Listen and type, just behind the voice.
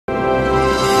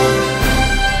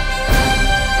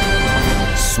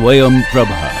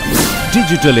swayamprabha.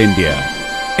 Digital India.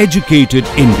 Educated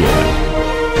India.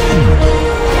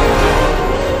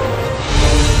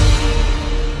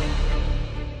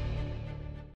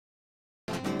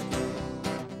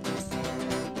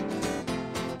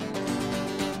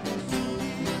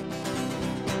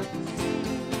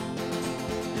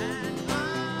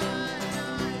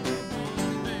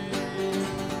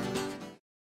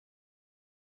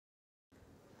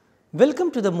 Welcome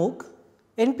to the MOOC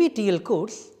NPTEL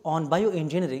course on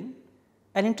Bioengineering,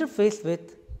 an interface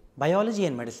with biology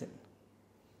and medicine.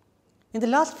 In the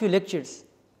last few lectures,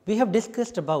 we have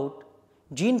discussed about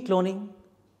gene cloning,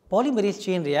 polymerase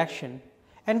chain reaction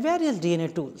and various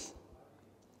DNA tools.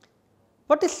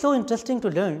 What is so interesting to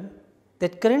learn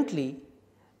that currently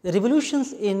the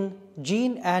revolutions in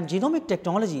gene and genomic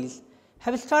technologies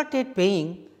have started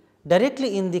paying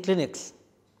directly in the clinics.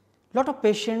 Lot of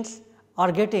patients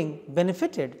are getting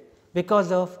benefited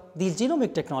because of these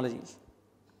genomic technologies.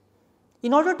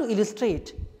 In order to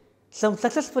illustrate some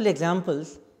successful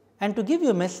examples and to give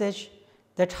you a message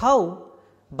that how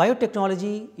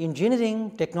biotechnology,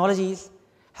 engineering technologies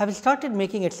have started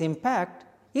making its impact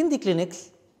in the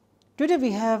clinics, today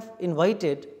we have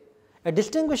invited a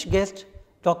distinguished guest,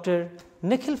 Dr.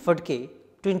 Nikhil Phadke,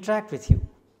 to interact with you.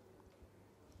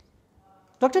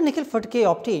 Dr. Nikhil Phadke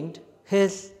obtained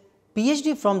his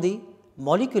PhD from the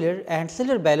Molecular and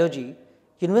Cellular Biology,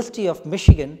 University of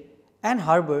Michigan, Ann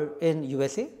Arbor in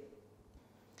USA.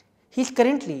 He is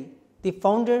currently the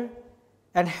founder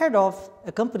and head of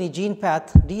a company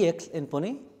GenePath DX in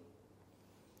Pune.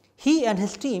 He and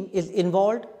his team is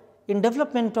involved in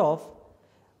development of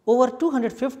over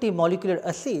 250 molecular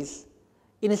assays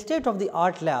in a state of the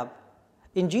art lab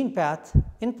in GenePath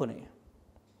in Pune.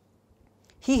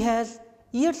 He has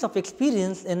years of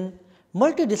experience in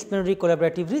multidisciplinary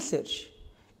collaborative research,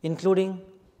 including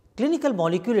clinical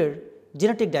molecular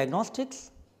genetic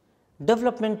diagnostics,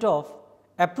 development of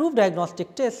approved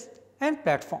diagnostic tests and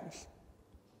platforms.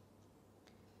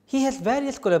 He has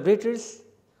various collaborators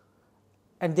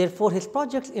and therefore, his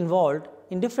projects involved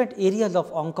in different areas of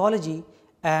oncology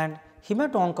and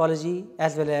hemato-oncology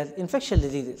as well as infectious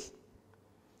diseases.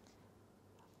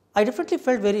 I definitely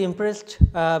felt very impressed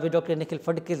with Dr. Nikhil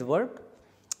Phadke's work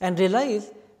and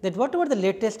realized that whatever the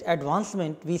latest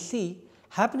advancement we see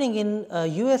happening in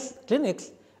US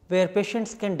clinics, where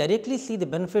patients can directly see the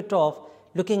benefit of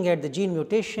looking at the gene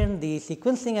mutation, the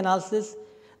sequencing analysis,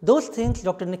 those things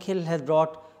Dr. Nikhil has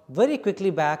brought very quickly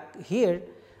back here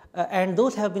and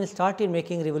those have been started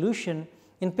making revolution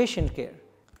in patient care.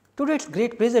 Today it is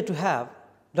great pleasure to have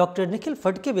Dr. Nikhil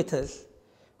Phadke with us,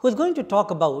 who is going to talk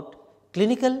about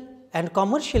clinical and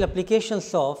commercial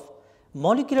applications of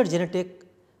molecular genetic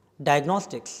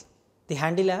diagnostics, the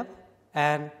Handy Lab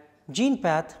and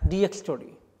GenePath DX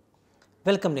story.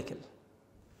 Welcome, Nikhil.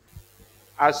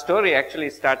 Our story actually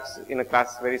starts in a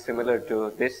class very similar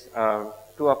to this.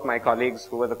 Two of my colleagues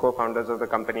who were the co-founders of the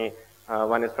company,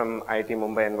 one is from IIT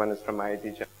Mumbai and one is from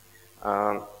IIT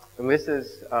Chennai. This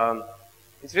is,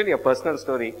 it's really a personal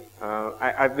story.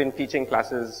 I've been teaching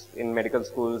classes in medical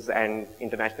schools and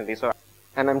internationally.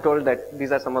 And I'm told that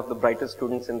these are some of the brightest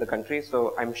students in the country,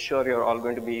 so I'm sure you're all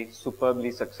going to be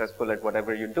superbly successful at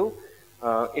whatever you do.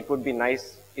 It would be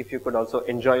nice if you could also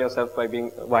enjoy yourself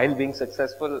while being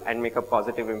successful and make a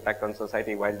positive impact on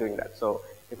society while doing that. So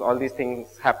if all these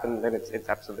things happen, then it's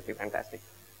absolutely fantastic.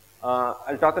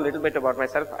 I'll talk a little bit about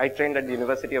myself. I trained at the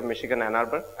University of Michigan, Ann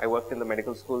Arbor. I worked in the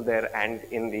medical school there and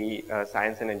in the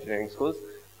science and engineering schools.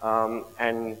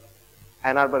 And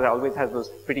Ann Arbor always has those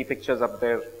pretty pictures up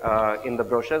there in the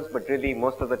brochures, but really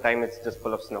most of the time it's just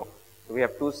full of snow. So we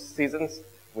have two seasons,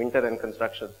 winter and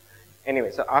construction.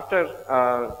 Anyway, so after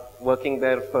working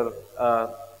there for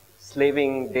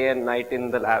slaving day and night in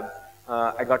the lab,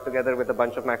 I got together with a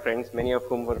bunch of my friends, many of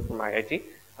whom were from IIT,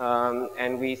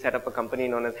 and we set up a company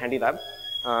known as Handy Lab,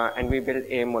 and we built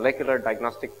a molecular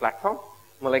diagnostic platform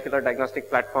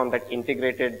that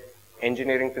integrated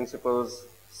engineering principles,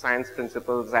 science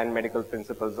principles and medical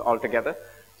principles all together.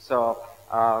 So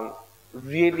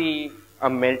really a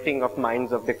melting of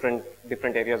minds of different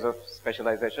areas of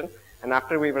specialization. And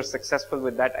after we were successful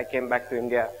with that, I came back to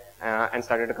India and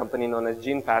started a company known as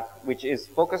GenePath, which is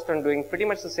focused on doing pretty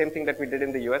much the same thing that we did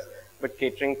in the US, but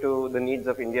catering to the needs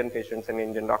of Indian patients and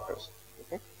Indian doctors.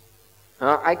 Okay?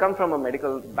 I come from a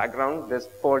medical background. There's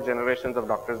 4 generations of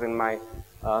doctors in my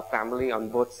family on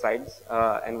both sides,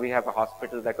 and we have a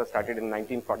hospital that was started in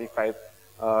 1945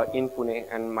 in Pune,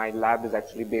 and my lab is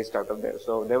actually based out of there.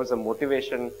 So there was a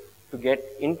motivation to get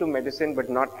into medicine, but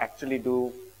not actually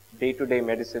do day-to-day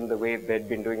medicine the way they'd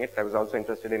been doing it. I was also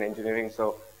interested in engineering,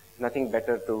 so nothing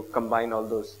better to combine all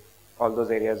those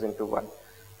areas into one.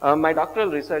 My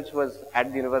doctoral research was at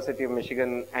the University of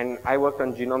Michigan, and I worked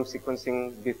on genome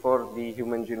sequencing before the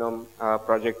Human Genome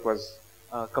Project was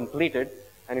completed.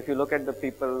 And if you look at the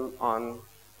people on,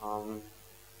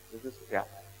 yeah,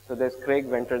 so there's Craig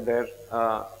Venter there,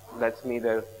 that's me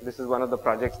there. This is one of the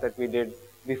projects that we did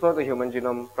before the Human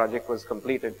Genome Project was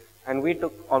completed. And we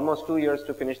took almost 2 years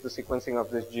to finish the sequencing of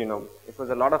this genome. It was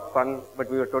a lot of fun, but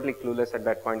we were totally clueless at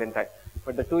that point in time.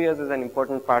 But the 2 years is an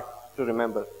important part to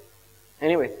remember.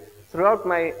 Anyway, throughout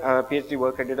my PhD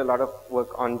work, I did a lot of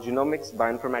work on genomics,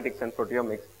 bioinformatics, and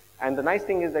proteomics. And the nice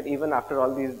thing is that even after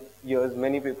all these years,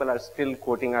 many people are still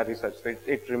quoting our research. So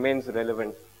it remains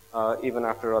relevant even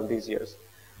after all these years.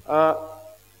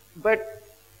 But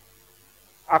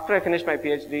after I finished my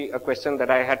PhD, a question that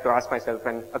I had to ask myself,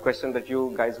 and a question that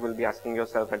you guys will be asking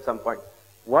yourself at some point,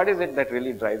 what is it that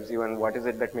really drives you, and what is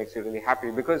it that makes you really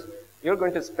happy? Because you're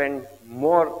going to spend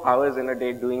more hours in a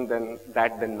day doing than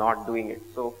not doing it.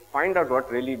 So find out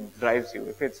what really drives you.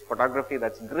 If it's photography,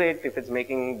 that's great. If it's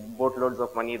making boatloads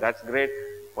of money, that's great.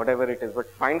 Whatever it is. But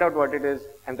find out what it is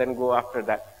and then go after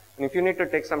that. And if you need to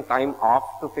take some time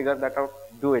off to figure that out,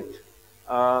 do it.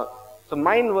 So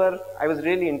mine were, I was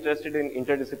really interested in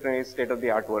interdisciplinary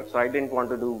state-of-the-art work. So I didn't want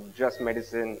to do just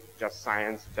medicine, just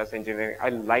science, just engineering. I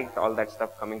liked all that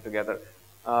stuff coming together.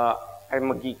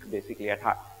 I'm a geek basically at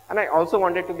heart. And I also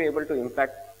wanted to be able to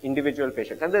impact individual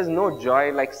patients. And there's no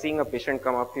joy like seeing a patient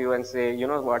come up to you and say, you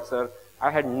know what, sir, I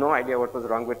had no idea what was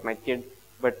wrong with my kid,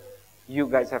 but you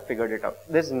guys have figured it out.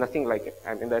 There's nothing like it.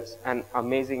 I mean, that's an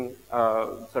amazing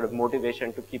sort of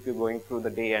motivation to keep you going through the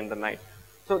day and the night.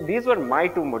 So these were my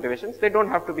two motivations. They don't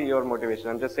have to be your motivation.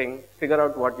 I'm just saying, figure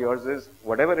out what yours is.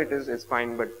 Whatever it is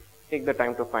fine, but take the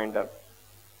time to find out.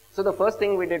 So the first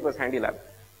thing we did was HandyLab.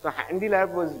 So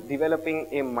HandyLab was developing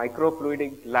a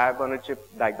microfluidic lab on a chip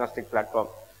diagnostic platform.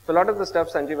 So a lot of the stuff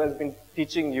Sanjeev has been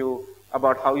teaching you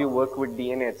about how you work with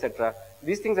DNA, etc.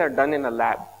 These things are done in a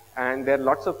lab, and there are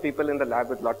lots of people in the lab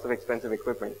with lots of expensive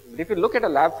equipment. But if you look at a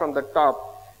lab from the top,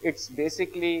 it's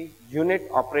basically unit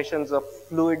operations of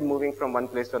fluid moving from one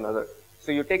place to another.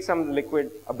 So you take some liquid,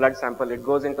 a blood sample, it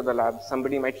goes into the lab,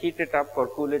 somebody might heat it up or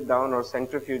cool it down or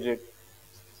centrifuge it,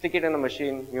 stick it in a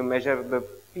machine, you measure the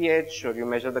pH, or you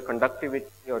measure the conductivity,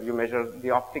 or you measure the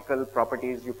optical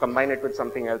properties, you combine it with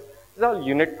something else. These are all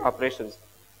unit operations.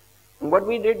 And what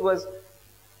we did was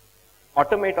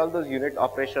automate all those unit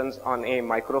operations on a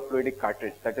microfluidic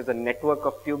cartridge. That is a network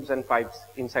of tubes and pipes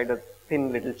inside a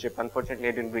thin little chip. Unfortunately,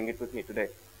 I didn't bring it with me today.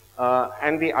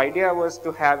 And the idea was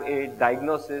to have a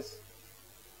diagnosis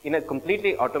in a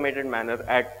completely automated manner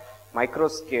at micro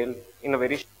scale in a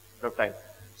very short amount of time.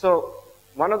 So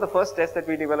one of the first tests that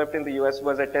we developed in the US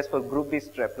was a test for group B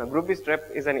strep. Now, group B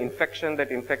strep is an infection that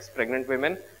infects pregnant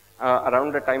women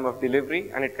around the time of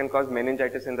delivery, and it can cause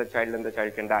meningitis in the child, and the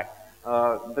child can die.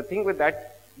 The thing with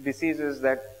that disease is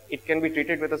that it can be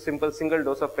treated with a simple single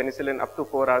dose of penicillin up to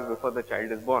 4 hours before the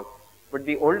child is born. But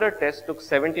the older test took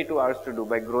 72 hours to do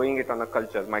by growing it on a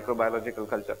culture, microbiological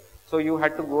culture. So you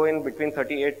had to go in between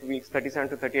 37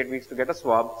 to 38 weeks to get a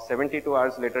swab. 72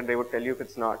 hours later, they would tell you if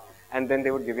it's not, and then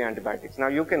they would give you antibiotics. Now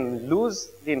you can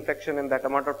lose the infection in that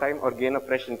amount of time or gain a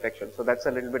fresh infection. So that's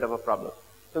a little bit of a problem.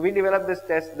 So we developed this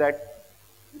test that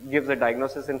gives a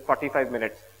diagnosis in 45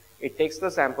 minutes. It takes the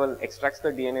sample, extracts the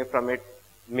DNA from it,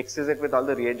 mixes it with all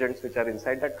the reagents which are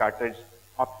inside that cartridge,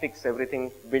 optics, everything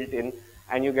built in,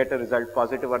 and you get a result,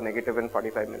 positive or negative, in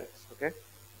 45 minutes, okay?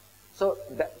 So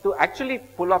to actually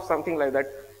pull off something like that,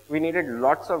 we needed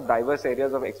lots of diverse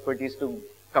areas of expertise to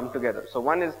come together. So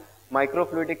one is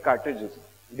microfluidic cartridges,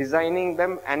 designing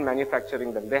them and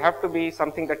manufacturing them. They have to be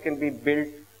something that can be built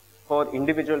for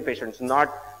individual patients,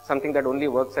 not something that only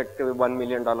works at a $1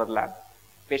 million lab.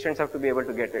 Patients have to be able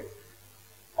to get it.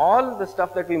 All the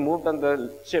stuff that we moved on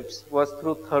the chips was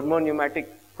through thermopneumatic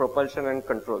propulsion and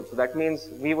control. So that means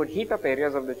we would heat up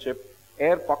areas of the chip,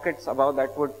 air pockets above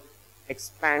that would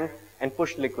expand and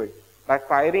push liquid. By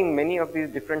firing many of these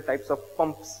different types of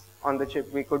pumps on the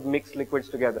chip, we could mix liquids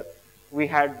together. We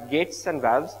had gates and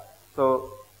valves,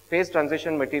 so phase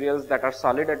transition materials that are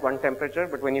solid at one temperature,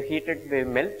 but when you heat it, they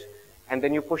melt, and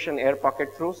then you push an air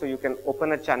pocket through, so you can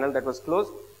open a channel that was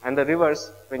closed, and the reverse,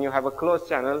 when you have a closed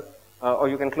channel, or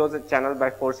you can close a channel by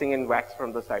forcing in wax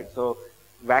from the side. So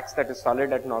wax that is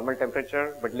solid at normal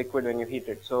temperature, but liquid when you heat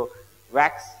it. So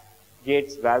wax,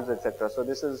 gates, valves, etc. So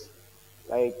this is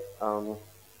like, I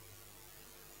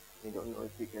don't know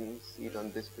if you can see it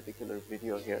on this particular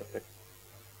video here, but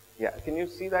yeah, can you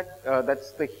see that?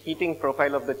 That's the heating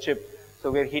profile of the chip.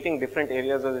 So we're heating different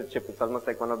areas of the chip. It's almost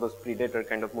like one of those Predator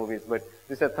kind of movies, but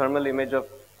this is a thermal image of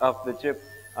the chip.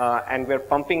 And we're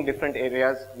pumping different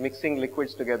areas, mixing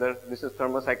liquids together. This is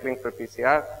thermocycling for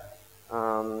PCR.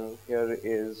 Here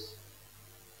is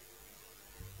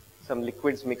some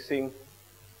liquids mixing.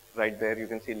 Right there, you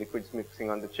can see liquids mixing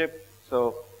on the chip.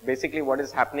 So basically what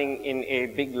is happening in a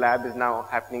big lab is now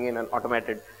happening in an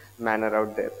automated manner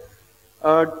out there.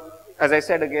 As I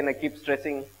said again, I keep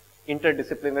stressing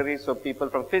interdisciplinary, so people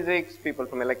from physics, people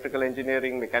from electrical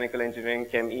engineering, mechanical engineering,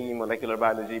 chem, molecular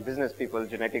biology, business people,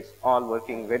 genetics, all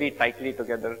working very tightly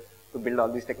together to build all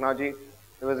these technologies.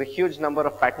 There was a huge number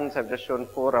of patents. I've just shown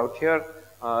 4 out here,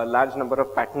 a large number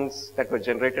of patents that were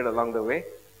generated along the way.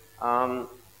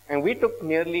 And we took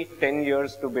nearly 10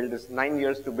 years to build this, 9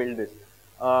 years to build this.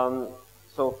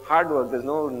 So hard work, there's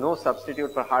no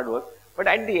substitute for hard work. But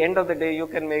at the end of the day, you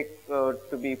can make,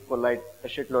 to be polite, a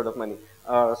shitload of money.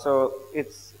 So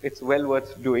it's well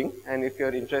worth doing. And if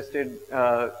you're interested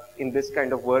in this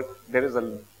kind of work, there is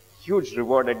a huge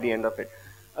reward at the end of it.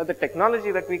 The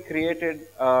technology that we created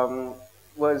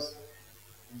was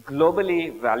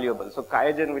globally valuable. So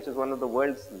QIAGEN, which is one of the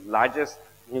world's largest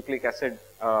nucleic acid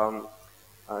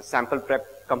sample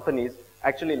prep companies,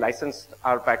 actually licensed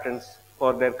our patents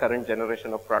for their current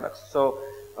generation of products. So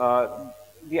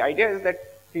the idea is that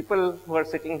people who are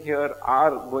sitting here are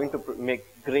going to make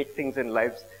great things in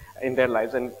their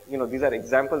lives, and these are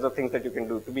examples of things that you can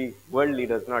do to be world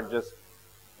leaders, not just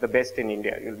the best in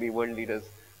India. You'll be world leaders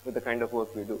with the kind of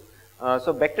work we do.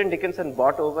 So Becton Dickinson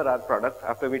bought over our product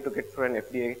after we took it through an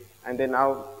FDA, and they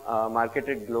now market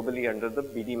it globally under the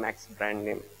BD Max brand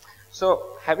name.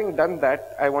 So having done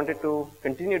that, I wanted to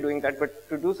continue doing that, but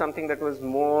to do something that was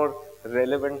more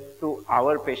relevant to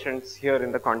our patients here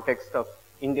in the context of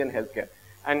Indian healthcare.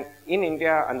 And in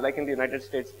India, unlike in the United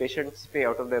States, patients pay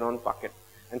out of their own pocket.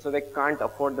 And so they can't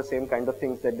afford the same kind of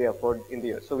things that they afford in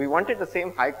the US. So we wanted the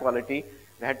same high quality.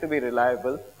 They had to be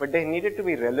reliable, but they needed to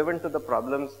be relevant to the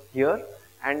problems here,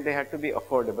 and they had to be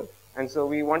affordable. And so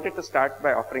we wanted to start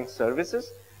by offering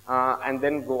services, and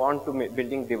then go on to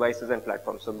building devices and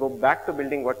platforms. So go back to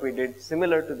building what we did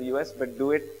similar to the US, but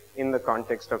do it in the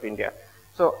context of India.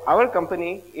 So our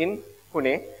company in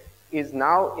Pune is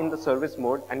now in the service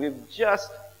mode, and we've just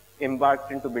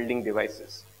embarked into building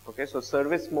devices. Okay, so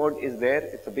service mode is there.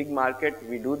 It's a big market.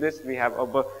 We do this. We have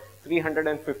over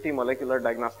 350 molecular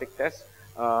diagnostic tests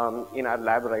in our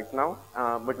lab right now,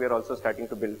 but we're also starting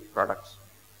to build products.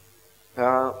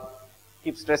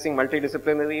 Keep stressing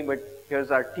multidisciplinary, but here's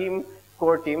our team,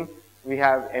 core team. We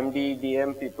have MD,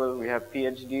 DM people, we have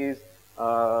PhDs.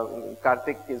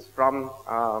 Karthik is from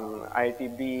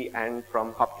IITB and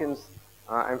from Hopkins.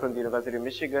 I'm from the University of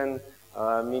Michigan.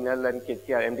 Meenal and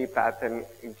Ketki are MD Path and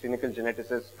clinical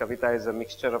geneticists. Kavita is a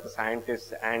mixture of a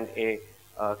scientist and a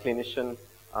clinician.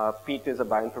 Pete is a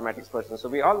bioinformatics person. So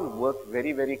we all work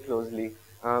very, very closely.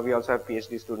 We also have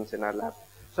PhD students in our lab.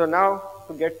 So now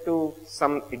to get to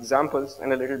some examples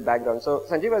and a little background. So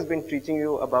Sanjeev has been teaching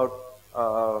you about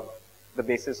the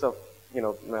basis of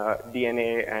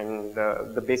DNA and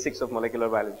the basics of molecular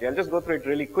biology. I'll just go through it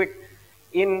really quick.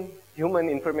 In human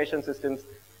information systems,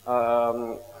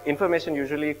 information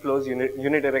usually flows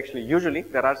unidirectionally. Usually,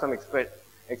 there are some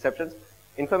exceptions.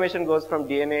 Information goes from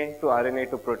DNA to RNA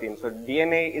to protein. So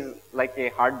DNA is like a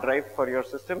hard drive for your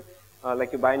system.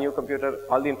 Like you buy a new computer,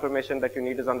 all the information that you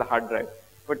need is on the hard drive.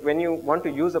 But when you want to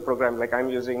use a program, like I'm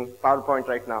using PowerPoint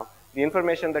right now, the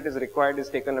information that is required is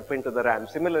taken up into the RAM.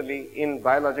 Similarly, in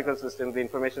biological systems, the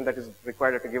information that is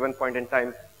required at a given point in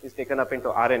time is taken up into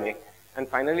RNA. And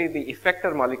finally, the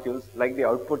effector molecules, like the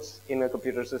outputs in a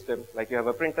computer system, like you have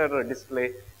a printer or a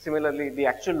display, similarly, the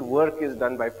actual work is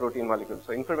done by protein molecules.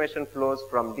 So information flows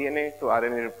from DNA to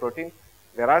RNA to protein.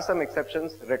 There are some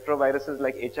exceptions. Retroviruses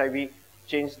like HIV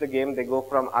change the game. They go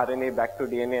from RNA back to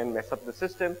DNA and mess up the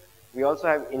system. We also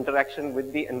have interaction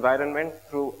with the environment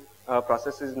through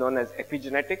processes known as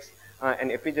epigenetics.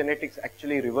 And epigenetics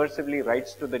actually reversibly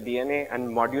writes to the DNA and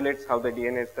modulates how the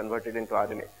DNA is converted into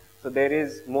RNA. So there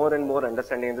is more and more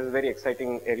understanding. This is a very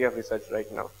exciting area of research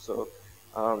right now. So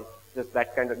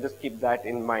just keep that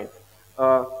in mind.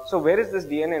 So where is this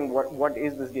DNA and what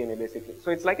is this DNA basically?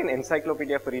 So it's like an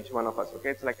encyclopedia for each one of us. Okay,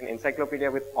 it's like an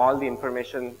encyclopedia with all the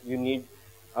information you need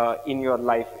in your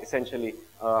life, essentially,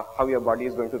 how your body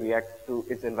is going to react to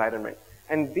its environment.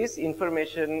 And this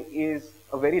information is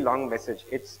a very long message.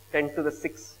 It's 10 to the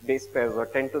 6 base pairs or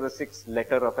 10 to the 6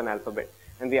 letter of an alphabet.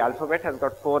 And the alphabet has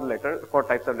got 4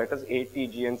 types of letters, A, T,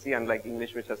 G, and C, unlike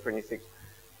English, which has 26.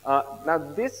 Now,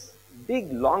 this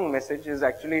big, long message is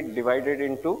actually divided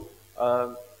into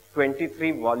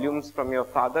 23 volumes from your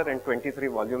father and 23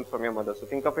 volumes from your mother. So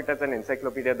think of it as an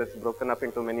encyclopedia that's broken up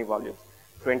into many volumes.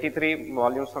 23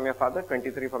 volumes from your father,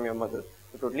 23 from your mother.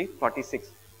 So totally 46.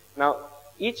 Now,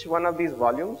 each one of these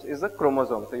volumes is a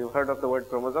chromosome. So you've heard of the word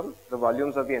chromosome. The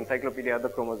volumes of the encyclopedia are the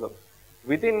chromosomes.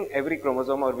 Within every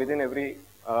chromosome or within every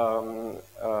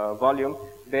volume,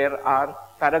 there are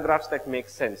paragraphs that make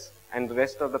sense and the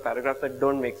rest of the paragraphs that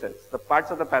don't make sense. The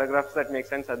parts of the paragraphs that make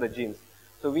sense are the genes.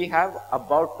 So we have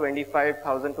about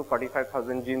 25,000 to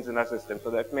 45,000 genes in our system. So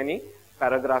that many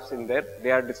paragraphs in there.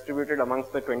 They are distributed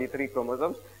amongst the 23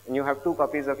 chromosomes, and you have 2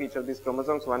 copies of each of these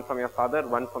chromosomes, one from your father,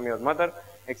 one from your mother.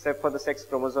 Except for the sex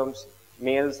chromosomes,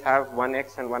 males have 1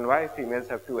 X and 1 Y, females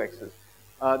have 2 X's.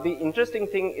 The interesting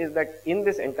thing is that in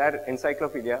this entire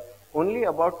encyclopedia, only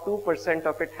about 2%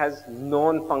 of it has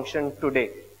known function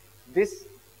today. This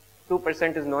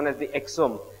 2% is known as the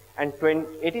exome, and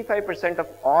 85% of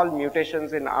all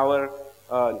mutations in our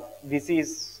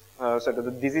disease, so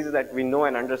the diseases that we know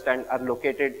and understand are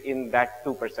located in that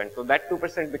 2%. So that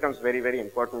 2% becomes very, very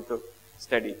important to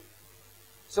study.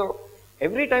 So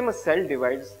every time a cell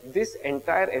divides, this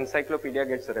entire encyclopedia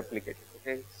gets replicated.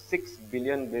 Okay? 6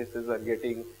 billion bases are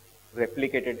getting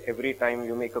replicated every time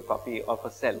you make a copy of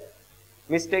a cell.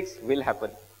 Mistakes will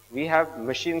happen. We have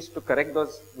machines to correct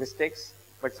those mistakes,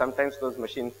 but sometimes those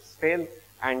machines fail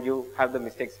and you have the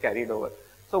mistakes carried over.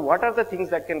 So what are the things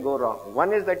that can go wrong?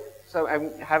 One is that, so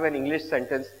I have an English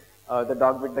sentence, the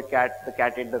dog bit the cat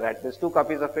ate the rat. There's 2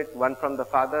 copies of it, one from the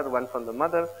father, one from the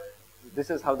mother. This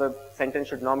is how the sentence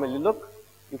should normally look.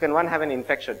 You can have an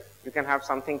infection. You can have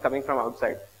something coming from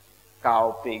outside.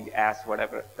 Cow, pig, ass,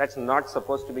 whatever. That's not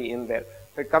supposed to be in there.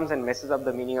 So it comes and messes up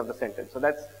the meaning of the sentence. So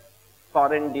that's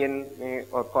foreign DNA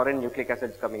or foreign nucleic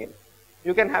acids coming in.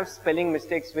 You can have spelling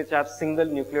mistakes which are single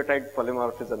nucleotide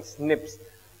polymorphisms, SNPs.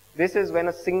 This is when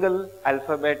a single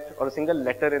alphabet or a single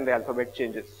letter in the alphabet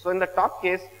changes. So in the top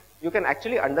case, you can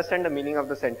actually understand the meaning of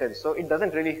the sentence. So it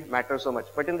doesn't really matter so much.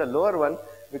 But in the lower one,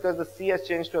 because the C has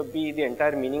changed to a B, the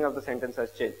entire meaning of the sentence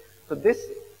has changed. So this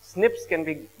SNPs can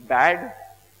be bad,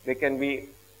 they can be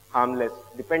harmless.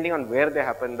 Depending on where they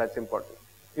happen, that's important.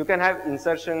 You can have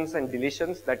insertions and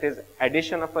deletions, that is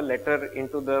addition of a letter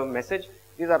into the message.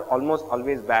 These are almost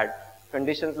always bad.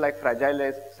 Conditions like Fragile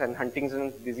X and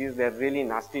Huntington's disease, they're really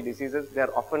nasty diseases.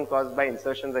 They're often caused by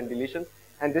insertions and deletions.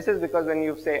 And this is because when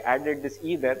you say added this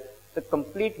E there, the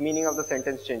complete meaning of the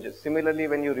sentence changes. Similarly,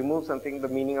 when you remove something, the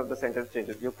meaning of the sentence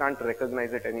changes. You can't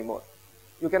recognize it anymore.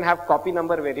 You can have copy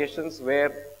number variations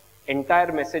where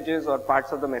entire messages or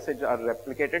parts of the message are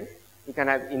replicated. You can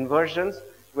have inversions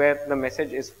where the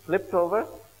message is flipped over.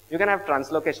 You can have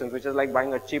translocations, which is like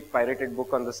buying a cheap pirated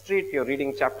book on the street. You're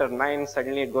reading chapter 9,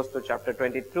 suddenly it goes to chapter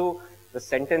 22. The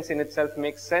sentence in itself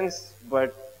makes sense,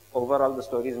 but overall the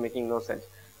story is making no sense.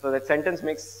 So that sentence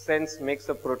makes sense, makes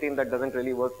a protein that doesn't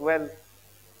really work well,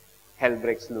 hell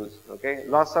breaks loose. Okay?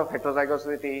 Loss of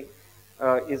heterozygosity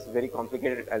is very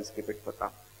complicated. I'll skip it for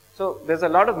now. So there's a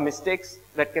lot of mistakes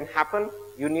that can happen.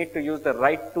 You need to use the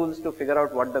right tools to figure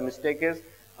out what the mistake is.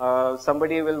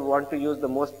 Somebody will want to use the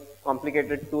most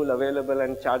complicated tool available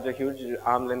and charge a huge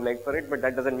arm and leg for it, but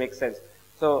that doesn't make sense.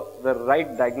 So the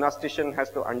right diagnostician has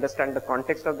to understand the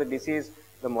context of the disease,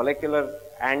 the molecular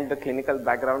and the clinical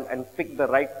background, and pick the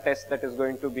right test that is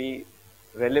going to be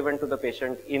relevant to the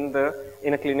patient in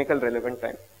a clinical relevant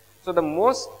time. So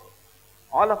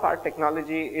all of our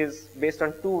technology is based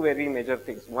on 2 very major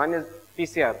things. One is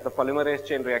PCR, the polymerase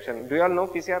chain reaction. Do you all know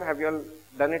PCR? Have you all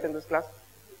done it in this class?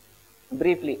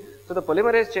 Briefly. So the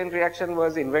polymerase chain reaction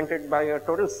was invented by a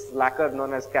total slacker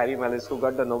known as Carey Mullis, who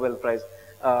got the Nobel Prize.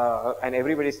 And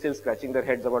everybody's still scratching their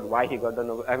heads about why he got the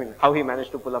Nobel, how he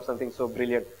managed to pull off something so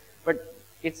brilliant. But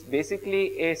it's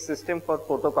basically a system for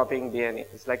photocopying DNA.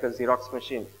 It's like a Xerox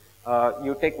machine.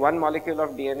 You take one molecule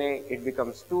of DNA, it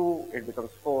becomes 2, it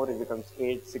becomes 4, it becomes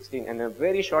 8, 16, and in a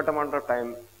very short amount of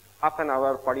time, half an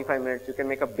hour, 45 minutes, you can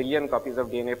make 1 billion copies of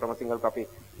DNA from a single copy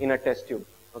in a test tube.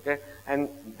 Okay, and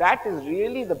that is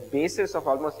really the basis of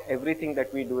almost everything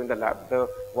that we do in the lab. The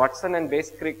Watson and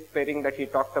base-Crick pairing that he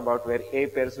talked about, where A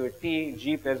pairs with T,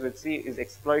 G pairs with C, is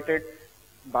exploited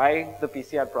by the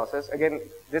PCR process. Again,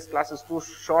 this class is too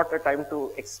short a time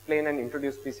to explain and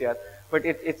introduce PCR, but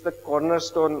it's the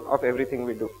cornerstone of everything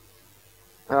we do.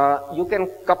 You can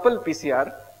couple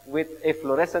PCR with a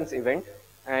fluorescence event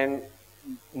and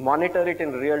monitor it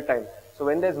in real time. So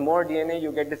when there's more DNA,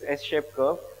 you get this S-shaped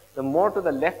curve. The more to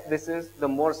the left this is, the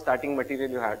more starting material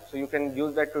you had. So you can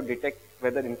use that to detect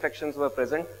whether infections were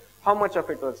present, how much of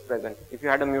it was present. If you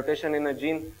had a mutation in a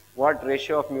gene, what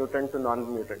ratio of mutant to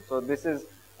non-mutant. So this is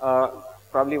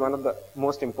probably one of the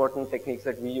most important techniques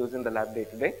that we use in the lab day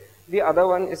to day. The other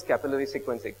one is capillary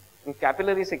sequencing. And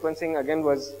capillary sequencing again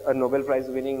was a Nobel Prize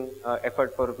winning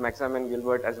effort for Maxam and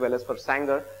Gilbert as well as for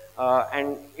Sanger.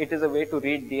 And it is a way to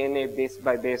read DNA base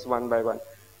by base, one by one.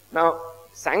 Now,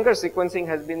 Sanger sequencing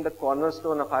has been the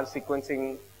cornerstone of our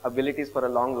sequencing abilities for a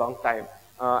long, long time.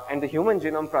 And the Human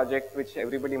Genome Project, which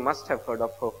everybody must have heard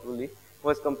of hopefully,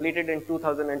 was completed in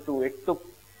 2002. It took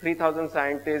 3,000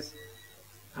 scientists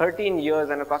 13 years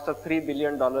and a cost of $3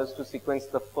 billion to sequence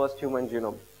the first human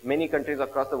genome. Many countries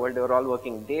across the world, they were all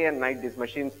working day and night, these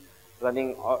machines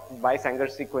running by Sanger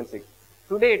sequencing.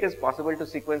 Today, it is possible to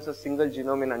sequence a single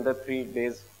genome in under 3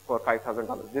 days for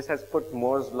 $5,000. This has put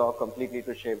Moore's law completely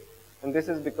to shame. And this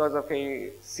is because of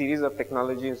a series of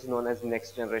technologies known as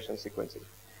next generation sequencing.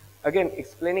 Again,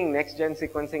 explaining next gen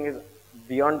sequencing is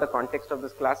beyond the context of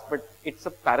this class, but it's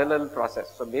a parallel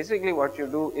process. So basically what you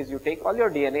do is you take all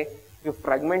your DNA, you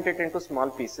fragment it into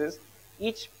small pieces.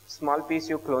 Each small piece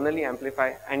you clonally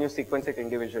amplify and you sequence it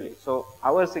individually. So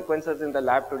our sequencers in the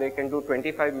lab today can do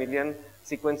 25 million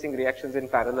sequencing reactions in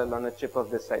parallel on a chip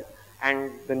of this size.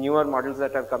 And the newer models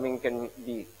that are coming can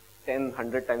be 10,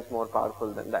 100 times more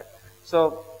powerful than that.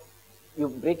 So you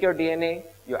break your DNA,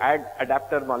 you add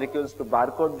adapter molecules to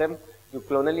barcode them, you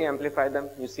clonally amplify them,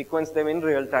 you sequence them in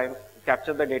real time,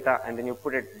 capture the data, and then you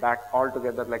put it back all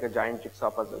together like a giant jigsaw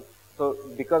puzzle. So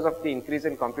because of the increase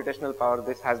in computational power,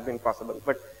 this has been possible.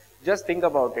 But just think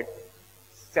about it.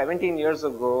 17 years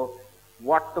ago,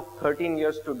 what took 13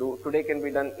 years to do, today can be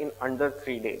done in under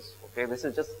 3 days. Okay, this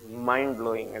is just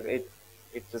mind-blowing.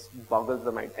 It just boggles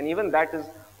the mind. And even that is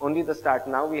only the start.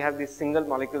 Now we have these single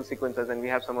molecule sequencers, and we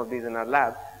have some of these in our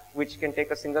lab, which can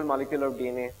take a single molecule of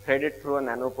DNA, thread it through a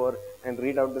nanopore, and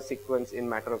read out the sequence in a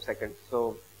matter of seconds.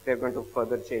 So they're going to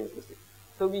further change this.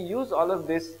 So we use all of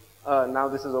this. Now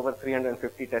this is over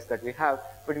 350 tests that we have,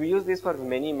 but we use this for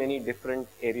many, many different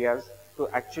areas to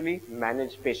actually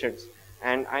manage patients.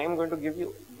 And I am going to give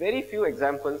you very few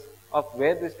examples of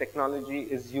where this technology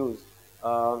is used.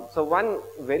 So one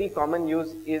very common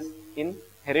use is in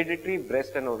hereditary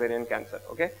breast and ovarian cancer.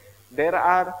 Okay,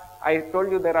 I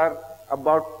told you there are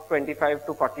about 25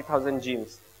 to 40,000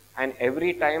 genes, and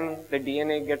every time the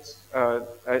DNA gets,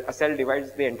 a cell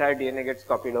divides, the entire DNA gets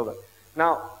copied over.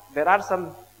 Now, there are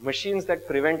some machines that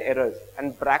prevent errors,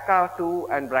 and BRCA2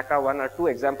 and BRCA1 are two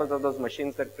examples of those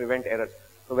machines that prevent errors.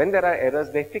 So when there are errors,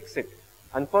 they fix it.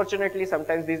 Unfortunately,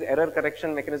 sometimes these error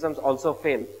correction mechanisms also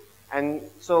fail. And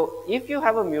so if you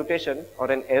have a mutation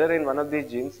or an error in one of these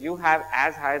genes, you have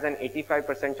as high as an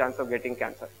 85% chance of getting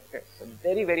cancer. Okay, so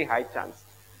very, very high chance.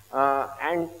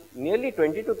 And nearly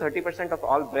 20 to 30% of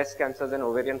all breast cancers and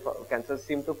ovarian cancers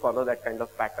seem to follow that kind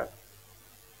of pattern.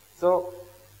 So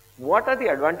what are the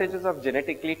advantages of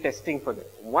genetically testing for this?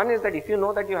 One is that if you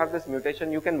know that you have this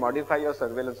mutation, you can modify your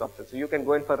surveillance options. So you can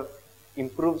go in for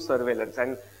improved surveillance.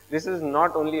 And this is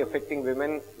not only affecting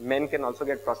women, men can also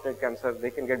get prostate cancer,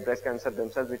 they can get breast cancer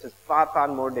themselves, which is far, far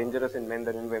more dangerous in men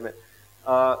than in women.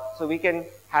 So we can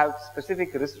have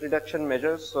specific risk reduction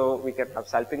measures. So we can have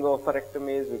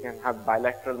salpingo-oophorectomies, we can have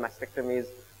bilateral mastectomies,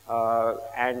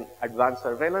 and advanced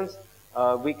surveillance.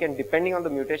 We can, depending on the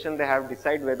mutation they have,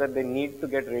 decide whether they need to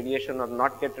get radiation or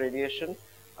not get radiation.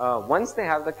 Once they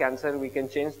have the cancer, we can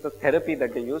change the therapy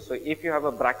that they use. So if you have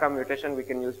a BRCA mutation, we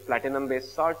can use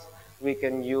platinum-based salts. We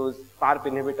can use PARP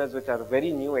inhibitors, which are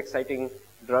very new, exciting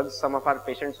drugs. Some of our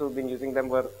patients who've been using them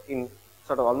were in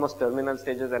sort of almost terminal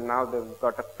stages, and now they've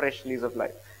got a fresh lease of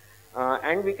life.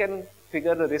 And we can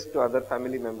figure the risk to other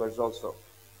family members also.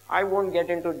 I won't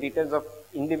get into details of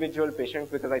individual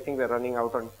patients because I think we're running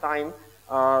out on time.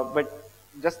 But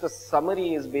just a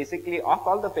summary is basically, of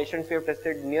all the patients we have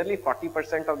tested, nearly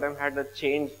 40% of them had a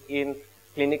change in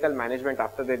clinical management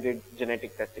after they did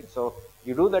genetic testing. So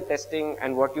you do the testing,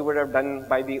 and what you would have done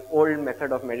by the old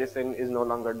method of medicine is no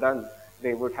longer done.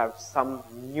 They would have some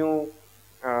new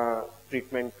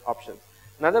treatment options.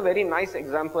 Another very nice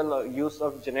example of use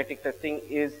of genetic testing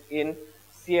is in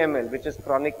CML, which is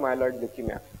chronic myeloid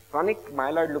leukemia. Chronic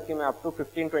myeloid leukemia up to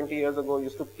 15-20 years ago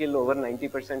used to kill over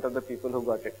 90% of the people who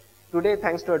got it. Today,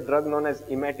 thanks to a drug known as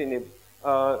imatinib,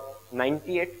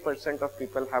 98% of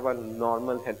people have a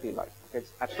normal, healthy life.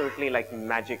 It's absolutely like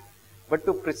magic. But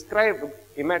to prescribe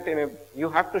imatinib, you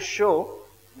have to show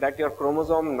that your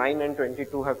chromosome 9 and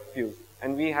 22 have fused.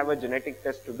 And we have a genetic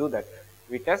test to do that.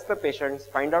 We test the patients,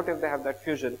 find out if they have that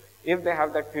fusion. If they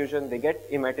have that fusion, they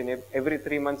get imatinib. Every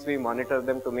 3 months, we monitor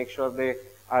them to make sure they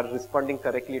are responding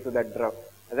correctly to that drug.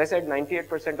 As I said,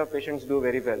 98% of patients do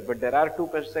very well, but there are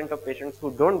 2% of patients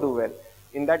who don't do well.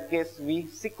 In that case, we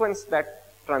sequence that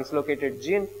translocated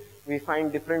gene, we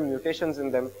find different mutations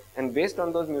in them, and based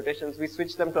on those mutations, we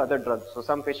switch them to other drugs. So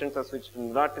some patients are switched to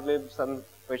neratinib, some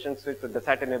patients switch to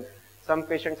dasatinib, some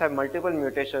patients have multiple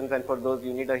mutations, and for those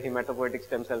you need a hematopoietic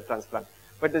stem cell transplant.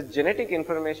 But this genetic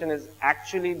information is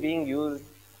actually being used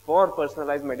for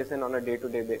personalized medicine on a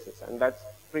day-to-day basis, and that's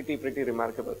pretty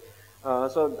remarkable.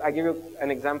 So I give you an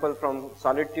example from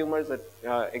solid tumors, an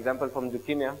example from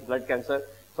leukemia, blood cancer.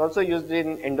 It's also used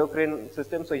in endocrine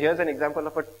system. So here's an example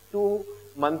of a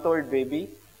 2-month-old baby,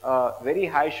 very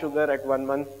high sugar at 1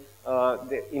 month,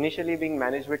 initially being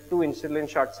managed with 2 insulin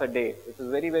shots a day, which is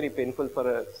very, very painful for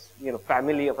a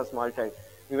family of a small child.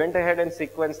 We went ahead and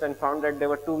sequenced and found that there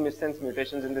were 2 missense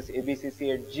mutations in this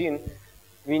ABCC8 gene.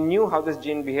 We knew how this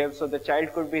gene behaves, so the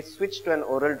child could be switched to an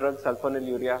oral drug,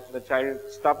 sulfonylurea. The child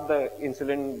stopped the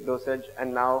insulin dosage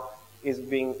and now is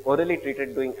being orally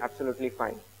treated, doing absolutely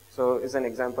fine. So is an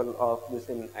example of this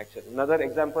in action. Another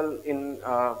example in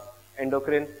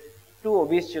endocrine, 2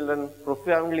 obese children,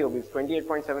 profoundly obese,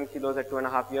 28.7 kilos at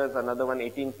 2.5 years, another one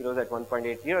 18 kilos at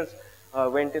 1.8 years,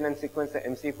 went in and sequenced the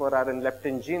MC4R and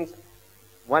leptin genes.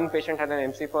 One patient had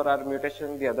an MC4R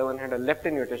mutation, the other one had a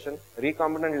leptin mutation.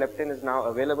 Recombinant leptin is now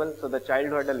available, so the child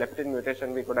who had a leptin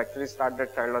mutation, we could actually start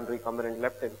that child on recombinant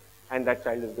leptin, and that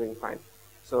child is doing fine.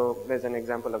 So there's an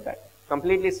example of that.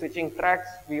 Completely switching tracks,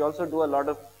 we also do a lot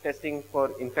of testing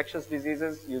for infectious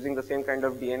diseases using the same kind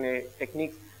of DNA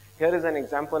techniques. Here is an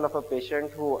example of a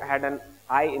patient who had an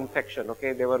eye infection.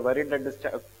 Okay, they were worried that this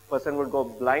person would go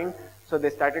blind, so they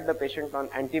started the patient on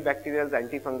antibacterials,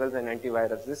 antifungals, and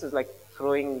antivirals. This is like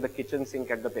throwing the kitchen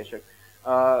sink at the patient.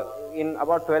 In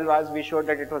about 12 hours, we showed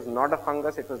that it was not a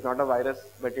fungus, it was not a virus,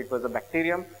 but it was a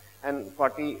bacterium. And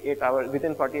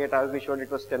within 48 hours, we showed it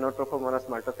was Stenotrophomonas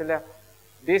maltophilia.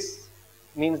 This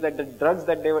means that the drugs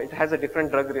that it has a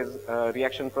different drug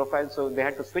reaction profile, so they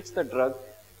had to switch the drug.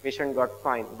 Patient got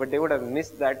fine, but they would have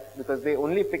missed that because they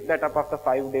only picked that up after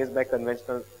 5 days by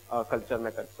conventional culture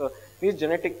method. So these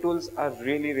genetic tools are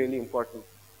really, really important.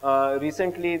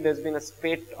 Recently, there's been a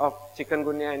spate of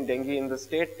chikungunya and dengue in the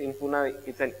state. In Pune,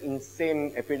 it's an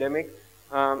insane epidemic.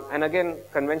 And again,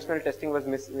 conventional testing was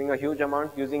missing a huge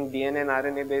amount. Using DNA and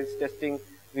RNA-based testing,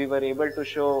 we were able to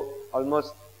show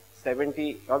almost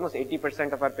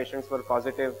 80% of our patients were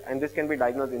positive, and this can be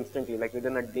diagnosed instantly, like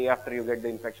within a day after you get the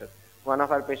infection. One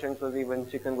of our patients was even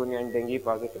chikungunya and dengue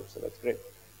positive, so that's great.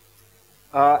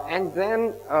 And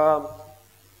then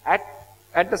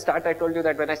at the start, I told you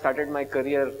that when I started my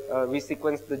career, we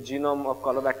sequenced the genome of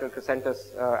Colobacter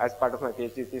crescentus as part of my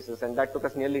PhD thesis, and that took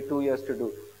us nearly 2 years to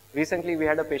do. Recently, we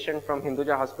had a patient from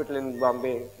Hinduja Hospital in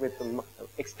Bombay with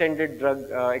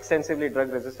extensively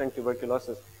drug-resistant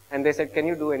tuberculosis, and they said, "Can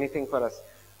you do anything for us?"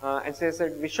 And so they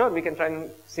said, sure, we can try and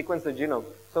sequence the genome.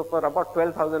 So for about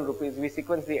 12,000 rupees, we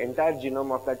sequenced the entire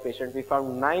genome of that patient. We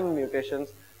found 9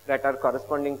 mutations that are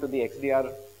corresponding to the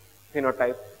XDR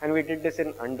phenotype, and we did this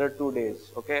in under 2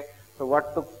 days, okay? So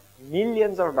what took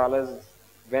millions of dollars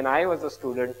when I was a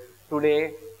student,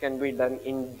 today can be done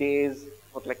in days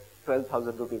for like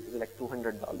 12,000 rupees, which is like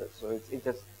 $200. So it's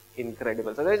just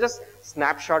incredible. So they're just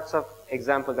snapshots of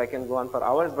examples. I can go on for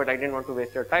hours, but I didn't want to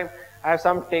waste your time. I have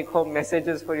some take-home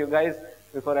messages for you guys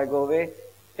before I go away.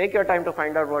 Take your time to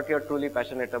find out what you're truly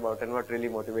passionate about and what really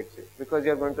motivates you, because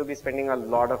you're going to be spending a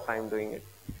lot of time doing it.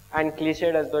 And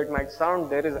cliched as though it might sound,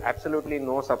 there is absolutely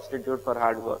no substitute for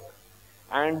hard work.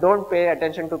 And don't pay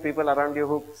attention to people around you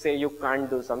who say you can't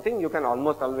do something. You can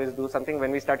almost always do something.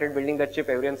 When we started building that chip,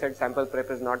 everyone said sample prep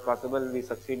is not possible. We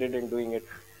succeeded in doing it.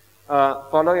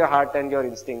 Follow your heart and your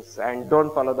instincts, and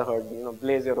don't follow the herd.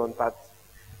 Blaze your own path.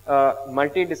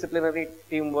 Multidisciplinary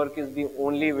teamwork is the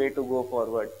only way to go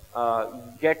forward.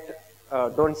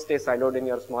 Don't stay siloed in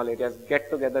your small areas. Get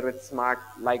together with smart,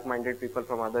 like-minded people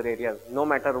from other areas, no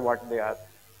matter what they are.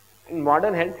 And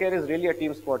modern healthcare is really a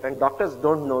team sport, and doctors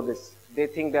don't know this. They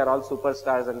think they're all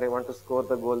superstars and they want to score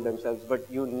the goal themselves, but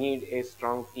you need a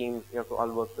strong team. You have to all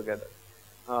work together.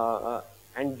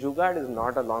 And Jugaad is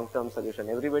not a long-term solution.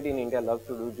 Everybody in India loves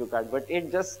to do Jugaad, but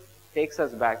it just takes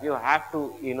us back. You have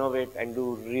to innovate and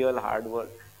do real hard work.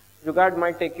 Jugaad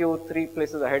might take you 3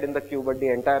 places ahead in the queue, but the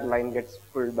entire line gets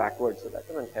pulled backwards, so that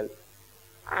doesn't help.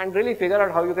 And really figure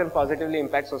out how you can positively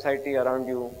impact society around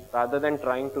you, rather than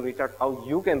trying to reach out how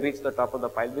you can reach the top of the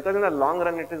pile, because in the long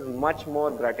run, it is much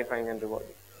more gratifying and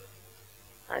rewarding.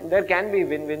 And there can be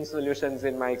win-win solutions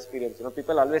in my experience.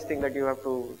 People always think that you have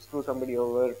to screw somebody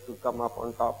over to come up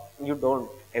on top. You don't.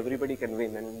 Everybody can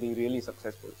win and be really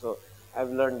successful. So I've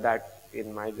learned that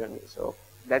in my journey. So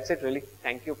that's it really.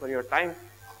 Thank you for your time.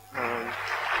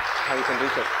 How you can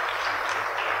reach us.